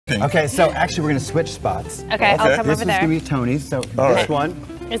pink. Okay, so actually we're gonna switch spots. Okay, I'll come This over is there. gonna be Tony's. So All this right. one,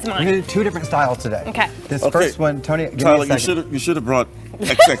 It's we're mine. gonna do 2 different styles today. Okay. This Okay. first one, Tony, give Tyler, me a second. you should have brought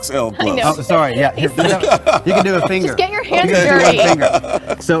XXL gloves. know. Oh, sorry. Yeah, here, you can do a finger. Just get your hands You can do dirty. one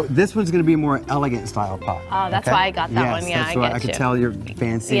finger. So this one's going to be a more elegant style pot. Oh, that's why I got that one. Yeah, that's I why get I could you. tell you're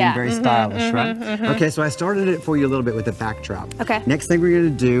fancy Yeah, and very stylish, right? Okay, so I started it for you a little bit with the backdrop. Okay. Next thing we're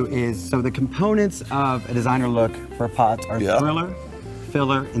going to do is, so the components of a designer look for pots are thriller,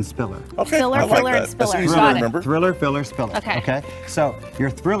 filler, and spiller. Okay, Filler, I like filler, that. and spiller. That's easy Got to it. remember. Thriller, filler, spiller. Okay. Okay. So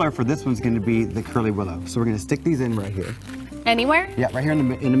your thriller for this one's going to be the curly willow. So we're going to stick these in right here. Anywhere? Yeah, right here in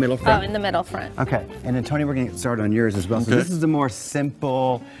the middle front. Oh, in the middle front. Okay, and then Tony, we're gonna get started on yours as well. So Okay. this is the more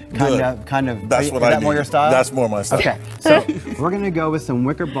simple Good. kind of. That's is what that I more need. your style? That's more my style. Okay, so we're gonna go with some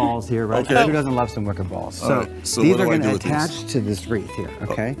wicker balls here, right? Okay. Who doesn't love some wicker balls? So, right, so these what are do I gonna do with these? attach to this wreath here.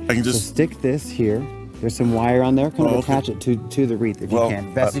 Okay. I can so just- stick this here. There's some wire on there. Kind of okay. attach it to the wreath if Well, you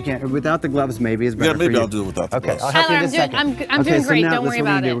can. Best you can. Without the gloves, maybe is better. Yeah, maybe for you. I'll do it without the Okay, gloves. I'll help you in Tyler, a second. I'm okay, doing so great. now Don't this worry is what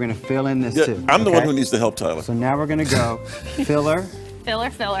we're about gonna do. it. We're gonna fill in this Yeah, too. I'm the okay? one who needs to help Tyler. So now we're gonna go filler.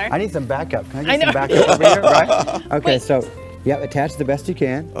 Filler. I need some backup. Can I I get some know. backup over here, right? Okay, Wait. so, yeah, attach the best you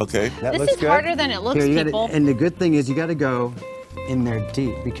can. Okay. That This looks is good. harder than it looks, Here, you gotta- people. and the good thing is you got to go in there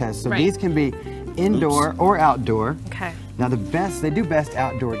deep because Right. these can be indoor or outdoor. Okay. Now they do best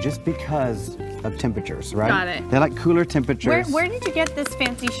outdoor just because of temperatures, right? Got it. They like cooler temperatures. Where did you get this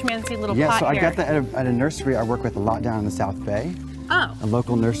fancy schmancy little Yeah, pot so I here? got that at a nursery I work with a lot down in the South Bay, Oh, a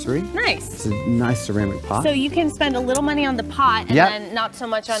local nursery. nice. It's a nice ceramic pot. So you can spend a little money on the pot and Yep. then not so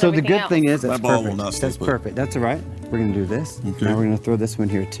much on So the everything good else. thing is My that's ball will perfect. not stay That's put. perfect. That's all right. We're gonna do this. Okay. Now we're gonna throw this one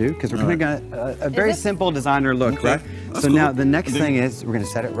here too, because we're gonna get a very this- simple designer look, Okay. right? That's So now cool. the next And then- thing is we're gonna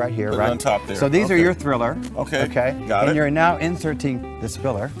set it right here, Put it right? on top there. So these are Okay. your thriller. Okay. Okay. Got and it. you're now inserting the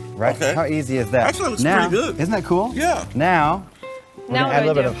spiller, right? Okay. How easy is that? Actually, that looks now, pretty good. Isn't that cool? Yeah. Now we're Now gonna what add a do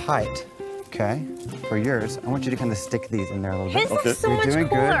I little bit do? of height. Okay. For yours, I want you to kind of stick these in there a little bit. His looks so You're much doing good,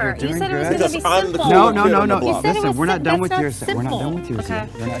 cooler. you're doing You said it was good. going to be Because I'm the simple. cool No, kid no, on no, the no. block. You said it Listen, was we're not sim- done with that's yours. not We're not done simple. with yours Okay. yet.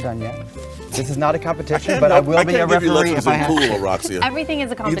 We're not done yet. This is not a I competition, can't, but I will I be a can't give you referee lessons if I in have cool, to. Roxia. Everything is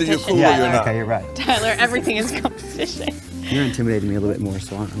a Either competition. you're cool or Yeah, you're not. okay, you're right. Tyler, everything is a competition. You're intimidating me a little bit more,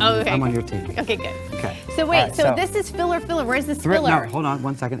 so Oh, okay. I'm on your team. Okay, good. Okay. So wait, All right, so this is filler. Where's the Thri- spiller? No, hold on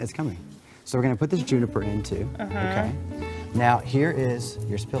 1 second. It's coming. So we're gonna put this juniper in too. Uh-huh. Okay. Now here is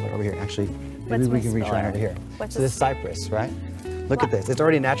your spiller over here. Actually, maybe What's we my can reach spiller? right over here. What's so a this cypress, right? Look at this. It's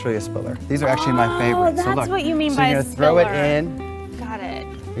already naturally a spiller. These are actually my favorite. So that's look. what you mean so by you're a gonna throw it spiller. in. Got it.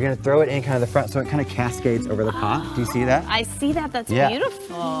 You're gonna throw it in kind of the front, so it kind of cascades over the pot. Do you see that? I see that. That's Yeah.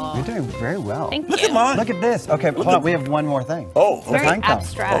 beautiful. You're doing very well. Thank Look you. at mine. Look at this. Okay, hold on. We have one more thing. Oh, The Very pine cone.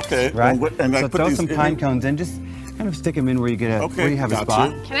 abstract. Okay. Right. And I so put throw these some in pine here. cones in. Just kind of stick them in where you get a Okay, where you have a gotcha.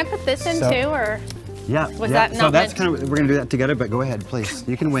 spot. Can I put this in So- too, or? Yeah. Was yeah. that so not that's meant- kind of we're gonna do that together. But go ahead, please.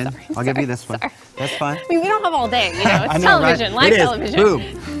 You can win. I'll give you this one. sorry. That's fine. I mean, we don't have all day, you know. I It's know, right? television, live It is. television.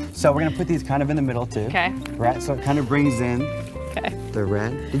 Boom. So we're gonna put these kind of in the middle too. Okay. Right. So it kind of brings in Okay. the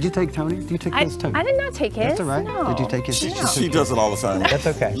red. Did you take Tony? Did you take I his Tony? did not take his. That's all right. No. Did you take his? She does it all the time. That's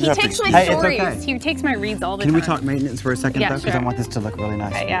okay. He have to takes my explain. Hey, it's stories. okay. He takes my reads all the Can time. we talk maintenance for a second Yeah, though? Because sure. I want this to look really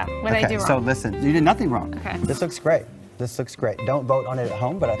nice. Okay, yeah. What did I do So wrong? listen, you did nothing wrong. Okay. This looks great. This looks great. Don't vote on it at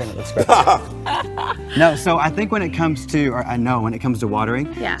home, but I think it looks great. No, so I think when it comes to, or I know when it comes to watering,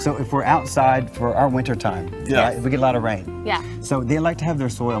 Yeah. so if we're outside for our winter time, Yeah. right, we get a lot of rain. Yeah. So they like to have their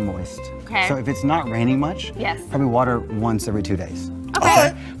soil moist. Okay. So if it's not raining much, Yes. probably water once every 2 days.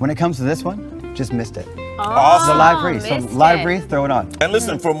 Okay. When it comes to this one, just missed it. Awesome. The live wreath. So missed live it. wreath, throw it on. And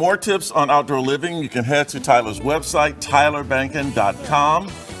listen, for more tips on outdoor living, you can head to Tyler's website, tylerbanken.com.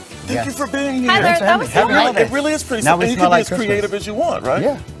 Thank you Yes. for being here. Tyler, Thanks for that having was me. so Happy much. holidays. It really is pretty Now simple. we And you smell can be like as Christmas. creative as you want, right?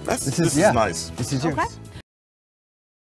 Yeah. This This is is nice. This is yours. Okay.